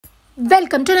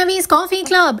Welcome to NaVi's Coffee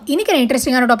Club. இன்னைக்கு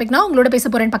இன்ட்ரெஸ்டிங்கான டாபிக்னா உங்களோட பேச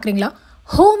போறேன்னு பார்க்குறீங்களா?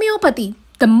 Homeopathy,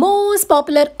 the most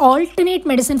popular alternate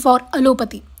medicine for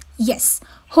allopathy. Yes,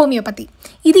 homeopathy.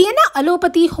 இது என்ன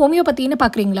allopathy, homeopathyன்னு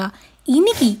பார்க்குறீங்களா?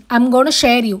 இன்னைக்கு I'm going to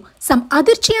share you some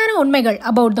அதிர்ச்சியான உண்மைகள்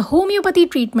about the homeopathy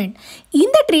treatment.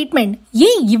 இந்த ட்ரீட்மெண்ட்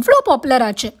ஏன் இவ்வளோ பாப்புலர்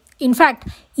ஆச்சு? இன்ஃபேக்ட்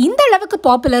இந்த அளவுக்கு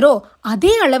பாப்புலரோ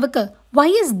அதே அளவுக்கு why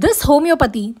is this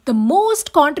homeopathy the most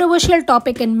controversial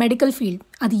topic in medical field?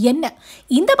 அது என்ன?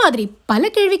 இந்த மாதிரி பல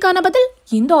கேள்விக்கான பதில்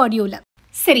இந்த ஆடியோவில்.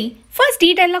 சரி, ஃபர்ஸ்ட்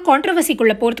டீட்டெயிலாக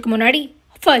கான்ட்ரவர்சிக்குள்ளே போகிறதுக்கு முன்னாடி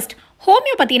ஃபர்ஸ்ட்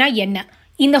ஹோமியோபதினா என்ன?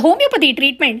 இந்த ஹோமியோபதி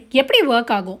ட்ரீட்மெண்ட் எப்படி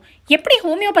ஒர்க் ஆகும்? எப்படி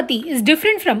homeopathy is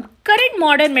different from current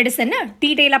modern மெடிசன்னு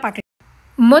டீட்டெயிலாக பார்க்கலாம்.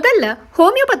 முதல்ல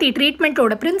ஹோமியோபதி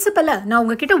ட்ரீட்மெண்ட்டோட பிரின்சிபலை நான்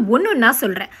உங்ககிட்ட ஒன்றுன்னா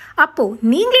சொல்கிறேன். அப்போது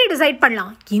நீங்களே டிசைட்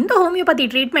பண்ணலாம் இந்த ஹோமியோபதி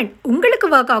ட்ரீட்மெண்ட் உங்களுக்கு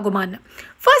ஒர்க் ஆகுமான்னு.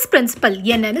 ஃபர்ஸ்ட் பிரின்சிபல்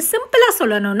என்னன்னு சிம்பிளாக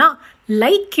சொல்லணும்னா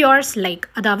லைக் கியூர்ஸ் லைக்.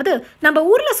 அதாவது நம்ம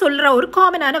ஊரில் சொல்கிற ஒரு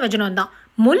காமனான வசனம் தான்.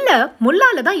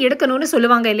 முள்ளால் தான் எடுக்கணும்னு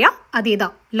சொல்லுவாங்க இல்லையா? அதே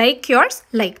தான் லைக் கியூர்ஸ்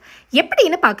லைக்.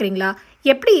 எப்படின்னு பார்க்குறீங்களா?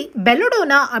 எப்படி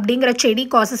பெல்லடோனா அப்படிங்கிற செடி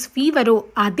காசஸ் ஃபீவரோ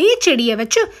அதே செடியை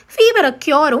வச்சு ஃபீவரை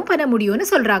க்யூரும் பண்ண முடியும்னு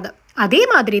சொல்கிறாங்க. அதே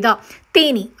மாதிரி தான்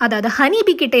தேனி, அதாவது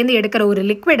ஹனிபி கிட்டேருந்து எடுக்கிற ஒரு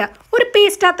லிக்விடை ஒரு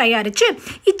பேஸ்ட்டாக தயாரித்து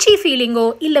இச்சி ஃபீலிங்கோ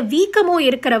இல்லை வீக்கமோ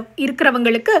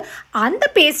இருக்கிறவங்களுக்கு அந்த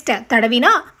பேஸ்ட்டை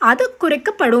தடவினா அது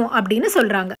குறைக்கப்படும் அப்படின்னு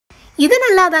சொல்கிறாங்க. இது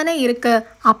நல்லா தானே இருக்கு.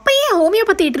 அப்பயே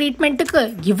ஹோமியோபதி ட்ரீட்மெண்ட்டுக்கு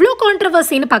இவ்வளோ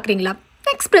கான்ட்ரவர்சின்னு பார்க்குறீங்களா?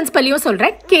 நெக்ஸ்ட் பிரின்சிபலையும்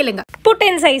சொல்கிறேன், கேளுங்க.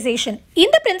 பொட்டென்சைசேஷன்.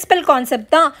 இந்த பிரின்சிபல் கான்செப்ட்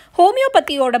தான்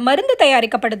ஹோமியோபதியோட மருந்து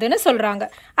தயாரிக்கப்படுதுன்னு சொல்கிறாங்க.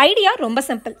 ஐடியா ரொம்ப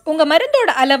சிம்பிள். உங்கள்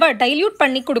மருந்தோட அளவை டைல்யூட்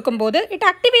பண்ணி கொடுக்கும்போது இட்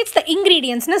ஆக்டிவேட்ஸ் த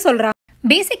இன்க்ரீடியன்ட்ஸ்னு சொல்கிறாங்க.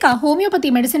 பேசிக்காக ஹோமியோபதி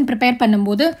மெடிசன் ப்ரிப்பேர்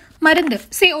பண்ணும்போது மருந்து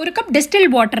ஒரு கப் டிஸ்டில்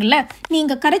வாட்டரில்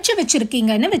நீங்கள் கரைச்சி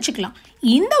வச்சுருக்கீங்கன்னு வச்சுக்கலாம்.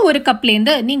 இந்த ஒரு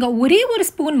கப்லேருந்து நீங்கள் ஒரே ஒரு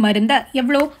ஸ்பூன் மருந்தை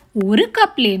எவ்வளோ? ஒரு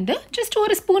கப்லேருந்து ஜஸ்ட்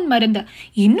ஒரு ஸ்பூன் மருந்தை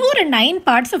இன்னொரு 9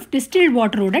 parts ஆஃப் டிஸ்டில்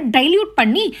வாட்டரோட டைல்யூட்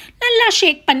பண்ணி நல்லா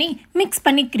ஷேக் பண்ணி மிக்ஸ்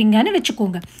பண்ணிக்கிறீங்கன்னு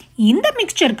வச்சுக்கோங்க. இந்த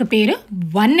மிக்சருக்கு பேர்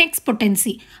 1x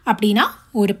பொட்டன்சி. அப்படின்னா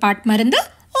ஒரு பார்ட் மருந்து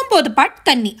 9 part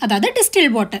தண்ணி, அதாவது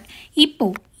டிஸ்டில் வாட்டர்.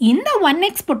 இப்போது இந்த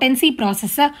 1x பொட்டன்சி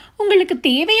ப்ராசஸை உங்களுக்கு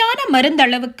தேவையான மருந்து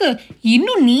அளவுக்கு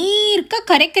இன்னும் நீர்க்க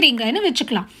கரைக்கிறீங்கன்னு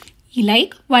வச்சுக்கலாம்.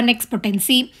 Like 1x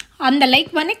potency. அந்த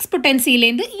 1x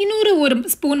பொட்டன்சிலேருந்து இன்னொரு ஒரு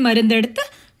ஸ்பூன் மருந்து எடுத்து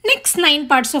நெக்ஸ்ட் 9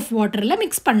 parts ஆஃப் வாட்டரில்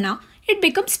மிக்ஸ் பண்ணால் இட்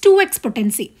பிகம்ஸ் 2x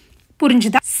பொட்டன்சி.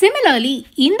 புரிஞ்சுதா? சிமிலர்லி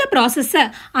இந்த ப்ராசஸை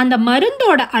அந்த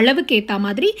மருந்தோட அளவுக்கு ஏற்ற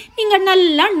மாதிரி நீங்கள்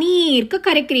நல்லா நீர்க்கு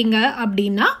கரைக்கிறீங்க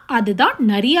அப்படின்னா அதுதான்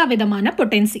நிறையா விதமான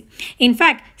பொட்டன்சி.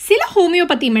 இன்ஃபேக்ட் சில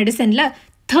ஹோமியோபதி மெடிசனில்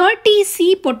 30C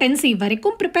பொட்டன்சி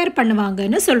வரைக்கும் ப்ரிப்பேர்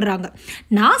பண்ணுவாங்கன்னு சொல்கிறாங்க.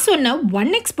 நான் சொன்ன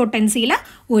 1x பொட்டன்சியில்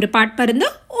ஒரு பார்ட் மருந்து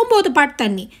 9 part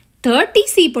தண்ணி.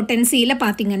 30C பொட்டன்சியில்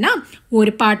பார்த்தீங்கன்னா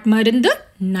ஒரு பார்ட் மருந்து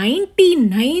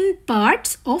 99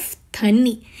 parts ஆஃப்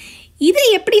தண்ணி. இது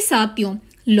எப்படி சாத்தியம்?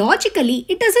 Logically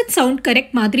it doesn't sound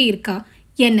correct மாதிரி இருக்கா?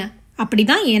 என்ன, அப்படி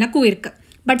தான் எனக்கும் இருக்குது.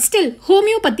 பட் ஸ்டில்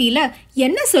ஹோமியோபதியில்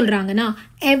என்ன சொல்கிறாங்கன்னா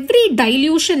எவ்ரி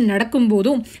டைல்யூஷன்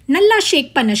நடக்கும்போதும் நல்லா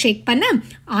ஷேக் பண்ண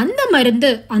அந்த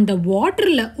மருந்து அந்த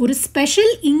வாட்டரில் ஒரு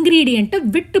ஸ்பெஷல் இன்க்ரீடியண்ட்டை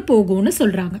விட்டு போகும்னு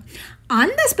சொல்கிறாங்க.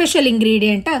 அந்த ஸ்பெஷல்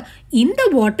இன்க்ரீடியண்ட்டை இந்த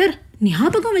வாட்டர்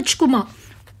ஞாபகம் வச்சுக்குமா?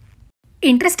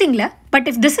 இன்ட்ரெஸ்டிங்ல. But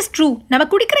if this is true, நம்ம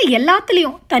குடிக்கிற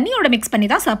எல்லாத்துலேயும் தண்ணியோட மிக்ஸ் பண்ணி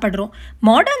தான் சாப்பிட்றோம்.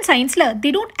 மாடர்ன் சயின்ஸில் தி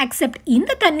டோன்ட் அக்செப்ட்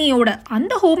இந்த தண்ணியோட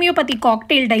அந்த ஹோமியோபதி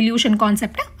காக்டெயில் டைல்யூஷன்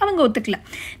கான்செப்டை அவங்க ஒத்துக்கல.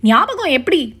 ஞாபகம்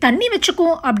எப்படி தண்ணி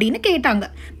வச்சுக்கும் அப்படின்னு கேட்டாங்க.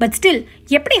 பட் ஸ்டில்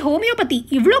எப்படி ஹோமியோபதி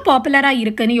இவ்வளோ பாப்புலராக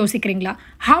இருக்குன்னு யோசிக்கிறீங்களா?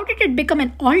 How did it become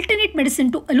an alternate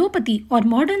medicine to allopathy R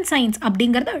modern science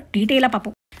அப்படிங்கிறத டீட்டெயிலாக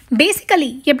பார்ப்போம்.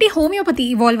 பேசிக்கலி எப்படி ஹோமியோபதி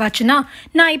இவால்வ் ஆச்சுன்னா,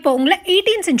 நான் இப்போ உங்களை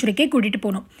 18th centuryக்கே கூட்டிகிட்டு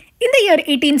போகணும். இந்த இயர்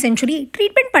 18th century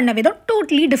ட்ரீட்மெண்ட் பண்ண விதம்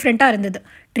டோட்டலி டிஃப்ரெண்ட்டாக இருந்தது.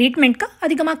 ட்ரீட்மெண்ட்க்கு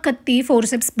அதிகமாக கத்தி,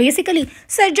 ஃபோர்செப்ஸ், பேசிக்கலி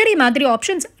சர்ஜரி மாதிரி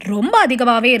ஆப்ஷன்ஸ் ரொம்ப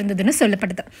அதிகமாகவே இருந்ததுன்னு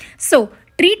சொல்லப்படுது. ஸோ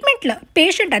ட்ரீட்மெண்ட்டில்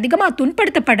பேஷண்ட் அதிகமாக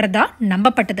துன்படுத்தப்படுறதா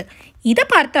நம்பப்பட்டது. இதை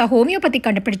பார்த்த ஹோமியோபதி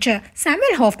கண்டுபிடிச்ச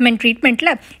சாமுவேல் ஹாஃப்மேன்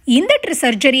ட்ரீட்மெண்ட்டில் இந்த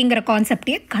சர்ஜரிங்கிற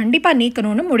கான்செப்டையே கண்டிப்பாக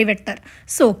நீக்கணும்னு முடிவெடுத்தார்.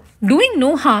 So doing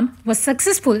no harm was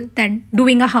successful then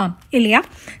doing a harm இல்லையா?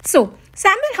 ஸோ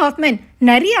சாமுவேல் ஹாஃப்மேன்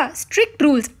நிறையா ஸ்ட்ரிக்ட்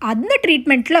ரூல்ஸ் அந்த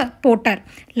ட்ரீட்மெண்ட்டில் போட்டார்.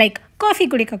 லைக் காஃபி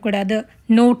குடிக்கக்கூடாது,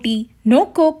 no tea, no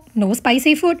Coke, no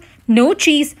spicy food, no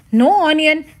cheese, no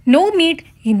onion, no meet,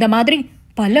 இந்த மாதிரி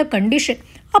பல கண்டிஷன்.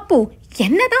 அப்போது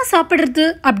என்ன தான் சாப்பிட்றது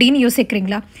அப்படின்னு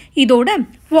யோசிக்கிறீங்களா? இதோட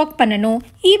வாக் பண்ணணும்,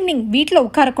 ஈவினிங் வீட்டில்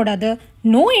உட்காரக்கூடாது,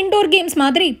 நோ இன்டோர் கேம்ஸ்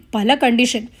மாதிரி பல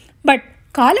கண்டிஷன். பட்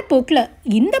காலப்போக்கில்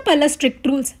இந்த பல ஸ்ட்ரிக்ட்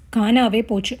ரூல்ஸ் காணாவே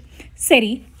போச்சு. சரி,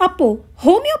 அப்போது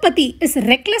ஹோமியோபதி இஸ்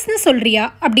ரெக்லெஸ்னு சொல்கிறியா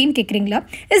அப்படின்னு கேட்குறீங்களா?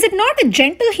 Is it not a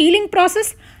gentle healing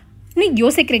process நீ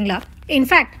யோசிக்கிறீங்களா?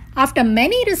 In fact After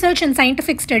many research and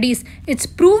scientific studies, it's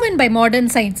proven by modern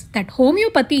science that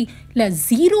homeopathy la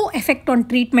zero effect on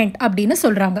treatment அப்படின்னு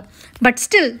சொல்றாங்க. But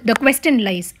still the question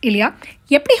lies, இல்லையா?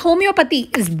 எப்படி homeopathy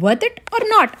is worth it or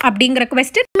not அப்படிங்கிற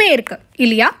question இருக்கு,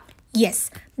 இல்லையா? Yes.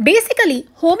 Basically,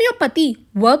 homeopathy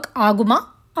work ஆகுமா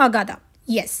ஆகாதா?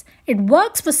 Yes, it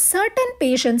works for certain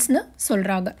patients னு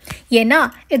சொல்றாங்க. ஏன்னா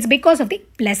it's because of the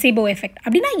placebo effect.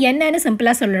 அப்படின்னா என்னன்னு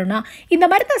சிம்பிளா சொல்லணும்னா, இந்த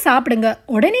மருந்தை சாப்பிடுங்க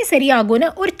உடனே சரியாகும்னு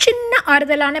ஒரு சின்ன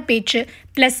ஆறுதலான பேச்சு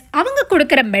ப்ளஸ் அவங்க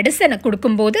கொடுக்குற மெடிசனை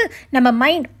கொடுக்கும்போது நம்ம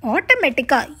மைண்ட்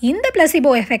ஆட்டோமேட்டிக்காக இந்த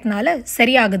placebo எஃபெக்ட்னால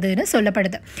சரியாகுதுன்னு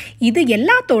சொல்லப்படுது. இது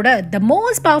எல்லாத்தோட the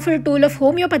most powerful tool of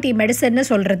homeopathy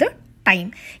மெடிசன்னு சொல்கிறது டைம்.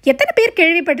 எத்தனை பேர்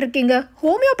கேள்விப்பட்டிருக்கீங்க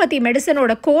ஹோமியோபதி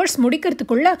மெடிசனோட கோர்ஸ்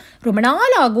முடிக்கிறதுக்குள்ள ரொம்ப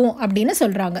நாள் ஆகும் அப்படின்னு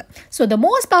சொல்கிறாங்க. So the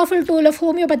most powerful tool of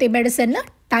homeopathy மெடிசனில்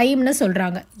டைம்னு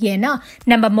சொல்கிறாங்க. ஏன்னா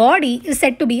நம்ம body is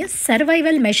set to be a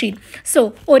survival machine. So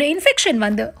ஒரு இன்ஃபெக்ஷன்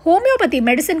வந்து ஹோமியோபதி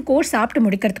மெடிசன் கோர்ஸ் சாப்பிட்டு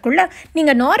முடிக்கிறதுக்குள்ள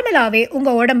நீங்கள் நார்மலாகவே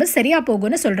உங்கள் உடம்பு சரியாக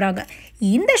போகும்னு சொல்கிறாங்க.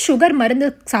 இந்த சுகர் மருந்து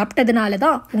சாப்பிட்டதுனால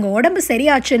தான் உங்கள் உடம்பு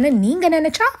சரியாச்சுன்னு நீங்கள்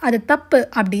நினச்சா அது தப்பு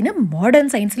அப்படின்னு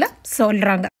மாடர்ன் சயின்ஸில்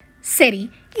சொல்கிறாங்க. சரி,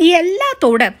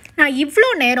 எல்லாத்தோட நான் இவ்வளோ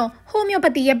நேரம்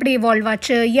ஹோமியோபதி எப்படி இவால்வ்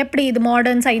ஆச்சு, எப்படி இது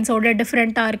மாடர்ன் சயின்ஸோட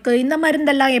டிஃப்ரெண்ட்டாக இருக்குது, இந்த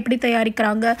மருந்தெல்லாம் எப்படி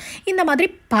தயாரிக்கிறாங்க, இந்த மாதிரி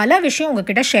பல விஷயம்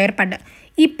உங்ககிட்ட ஷேர் பண்ணேன்.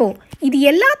 இப்போது இது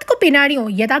எல்லாத்துக்கும்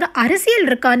பின்னாடியும் ஏதாவது அரசியல்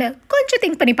இருக்கான்னு கொஞ்சம்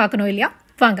திங்க் பண்ணி பார்க்கணும், இல்லையா?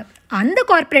 வாங்க அந்த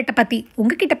கார்ப்பரேட்டை பற்றி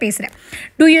உங்ககிட்ட பேசுகிறேன்.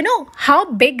 To you know how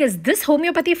big is this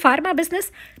homeopathy pharma business?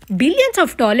 Billions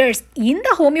of dollars இந்த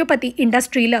ஹோமியோபதி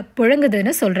இண்டஸ்ட்ரியில்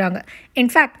புழங்குதுன்னு சொல்கிறாங்க.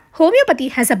 In fact homeopathy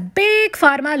has a big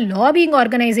pharma lobbying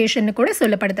organisation கூட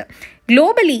சொல்லப்படுது.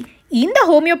 குளோபலி இந்த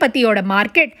ஹோமியோபதியோட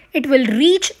market it will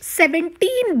reach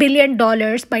 $17 billion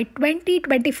by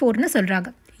 2024னு சொல்கிறாங்க.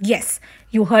 S,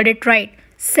 you heard it right,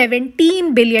 $17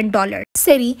 billion.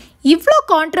 சரி, இவ்வளோ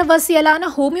கான்ட்ரவர்சியலான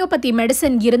homeopathy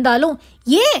medicine இருந்தாலும்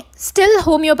ஏன் ஸ்டில்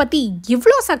ஹோமியோபதி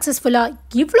இவ்வளோ சக்ஸஸ்ஃபுல்லாக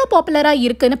இவ்வளோ பாப்புலராக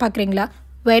இருக்குன்னு பார்க்குறீங்களா?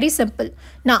 Very simple.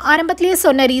 நான் ஆரம்பத்திலேயே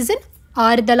சொன்ன ரீசன்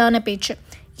ஆறுதலான பேச்சு.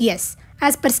 S,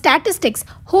 as per statistics,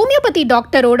 homeopathy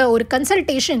டாக்டரோட ஒரு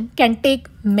consultation can take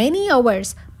many hours,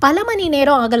 பல மணி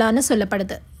நேரம் ஆகலான்னு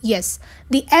சொல்லப்படுது. Yes,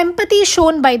 the empathy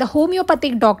shown by the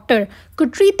homeopathic doctor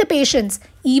could treat the patients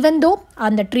even though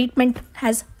அந்த treatment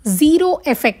has zero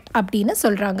effect அப்படின்னு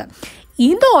சொல்கிறாங்க.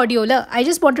 இந்த ஆடியோவில் I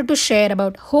just wanted to share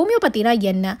about ஹோமியோபதினா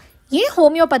என்ன, ஏன்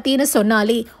ஹோமியோபதின்னு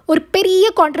சொன்னாலே ஒரு பெரிய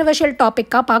கான்ட்ரவர்ஷியல்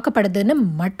டாப்பிக்காக பார்க்கப்படுதுன்னு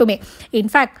மட்டுமே.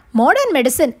 இன்ஃபேக்ட் மாடர்ன்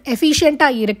மெடிசன்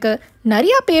எஃபிஷியண்ட்டாக இருக்குது,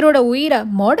 நிறையா பேரோட உயிரை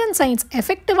மாடர்ன் சயின்ஸ்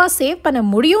எஃபெக்டிவாக சேவ் பண்ண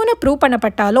முடியும்னு ப்ரூவ்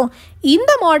பண்ணப்பட்டாலும்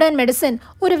இந்த மாடர்ன் மெடிசன்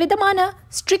ஒரு விதமான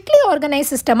ஸ்ட்ரிக்ட்லி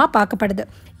ஆர்கனைஸ் சிஸ்டமாக பார்க்கப்படுது.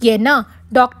 ஏன்னா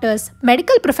doctors,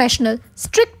 medical professional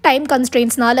strict time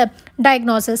கன்ஸ்ட்ரெயின்ஸ்னால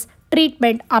diagnosis,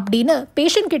 treatment அப்படின்னு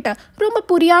பேஷண்ட் கிட்ட ரொம்ப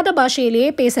புரியாத பாஷையிலேயே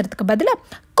பேசுகிறதுக்கு பதிலாக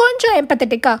கொஞ்சம்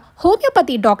எம்பத்தட்டிக்காக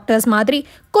ஹோமியோபதி டாக்டர்ஸ் மாதிரி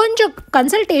கொஞ்சம்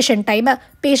கன்சல்டேஷன் டைமை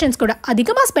பேஷண்ட்ஸ் கூட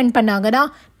அதிகமாக ஸ்பெண்ட் பண்ணாங்கன்னா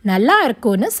நல்லா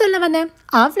இருக்கும்னு சொல்ல வந்தேன்.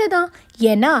 அவ்வளோதான்.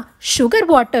 ஏன்னா sugar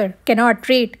water cannot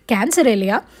treat cancer,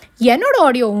 இல்லையா? என்னோட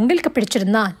ஆடியோ உங்களுக்கு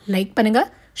பிடிச்சிருந்தா லைக் பண்ணுங்கள்,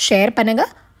 ஷேர்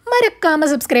பண்ணுங்கள்,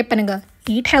 மறக்காமல் சப்ஸ்கிரைப் பண்ணுங்கள்.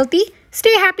 Eat healthy,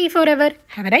 stay happy for ever.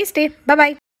 Have a nice day.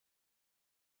 By.